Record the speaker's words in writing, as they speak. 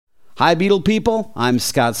Hi, Beatle people. I'm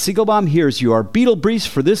Scott Siegelbaum. Here's your Beatle Briefs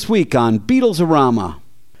for this week on Beatles-orama.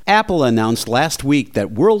 Apple announced last week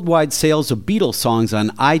that worldwide sales of Beatles songs on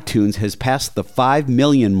iTunes has passed the 5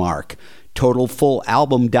 million mark. Total full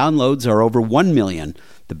album downloads are over 1 million.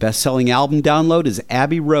 The best-selling album download is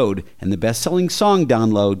Abbey Road, and the best-selling song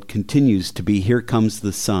download continues to be Here Comes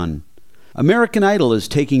the Sun. American Idol is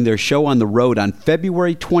taking their show on the road on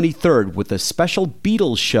February 23rd with a special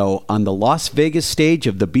Beatles show on the Las Vegas stage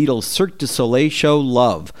of the Beatles' Cirque du Soleil show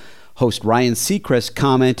Love. Host Ryan Seacrest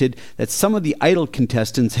commented that some of the Idol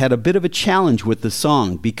contestants had a bit of a challenge with the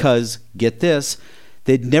song because, get this,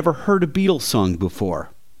 they'd never heard a Beatles song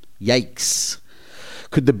before. Yikes.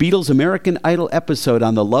 Could the Beatles' American Idol episode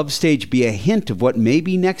on the Love stage be a hint of what may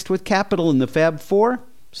be next with Capitol and the Fab Four?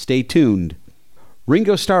 Stay tuned.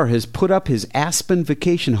 Ringo Starr has put up his Aspen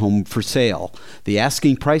vacation home for sale. The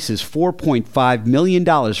asking price is $4.5 million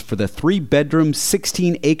for the 3-bedroom,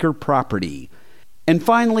 16-acre property. And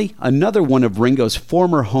finally, another one of Ringo's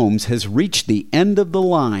former homes has reached the end of the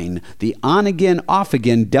line. The on-again,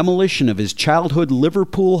 off-again demolition of his childhood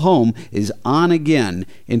Liverpool home is on again.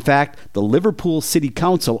 In fact, the Liverpool City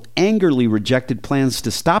Council angrily rejected plans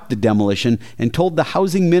to stop the demolition and told the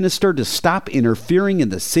housing minister to stop interfering in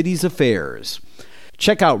the city's affairs.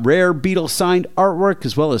 Check out rare Beatles signed artwork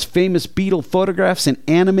as well as famous Beatle photographs and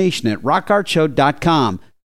animation at rockartshow.com.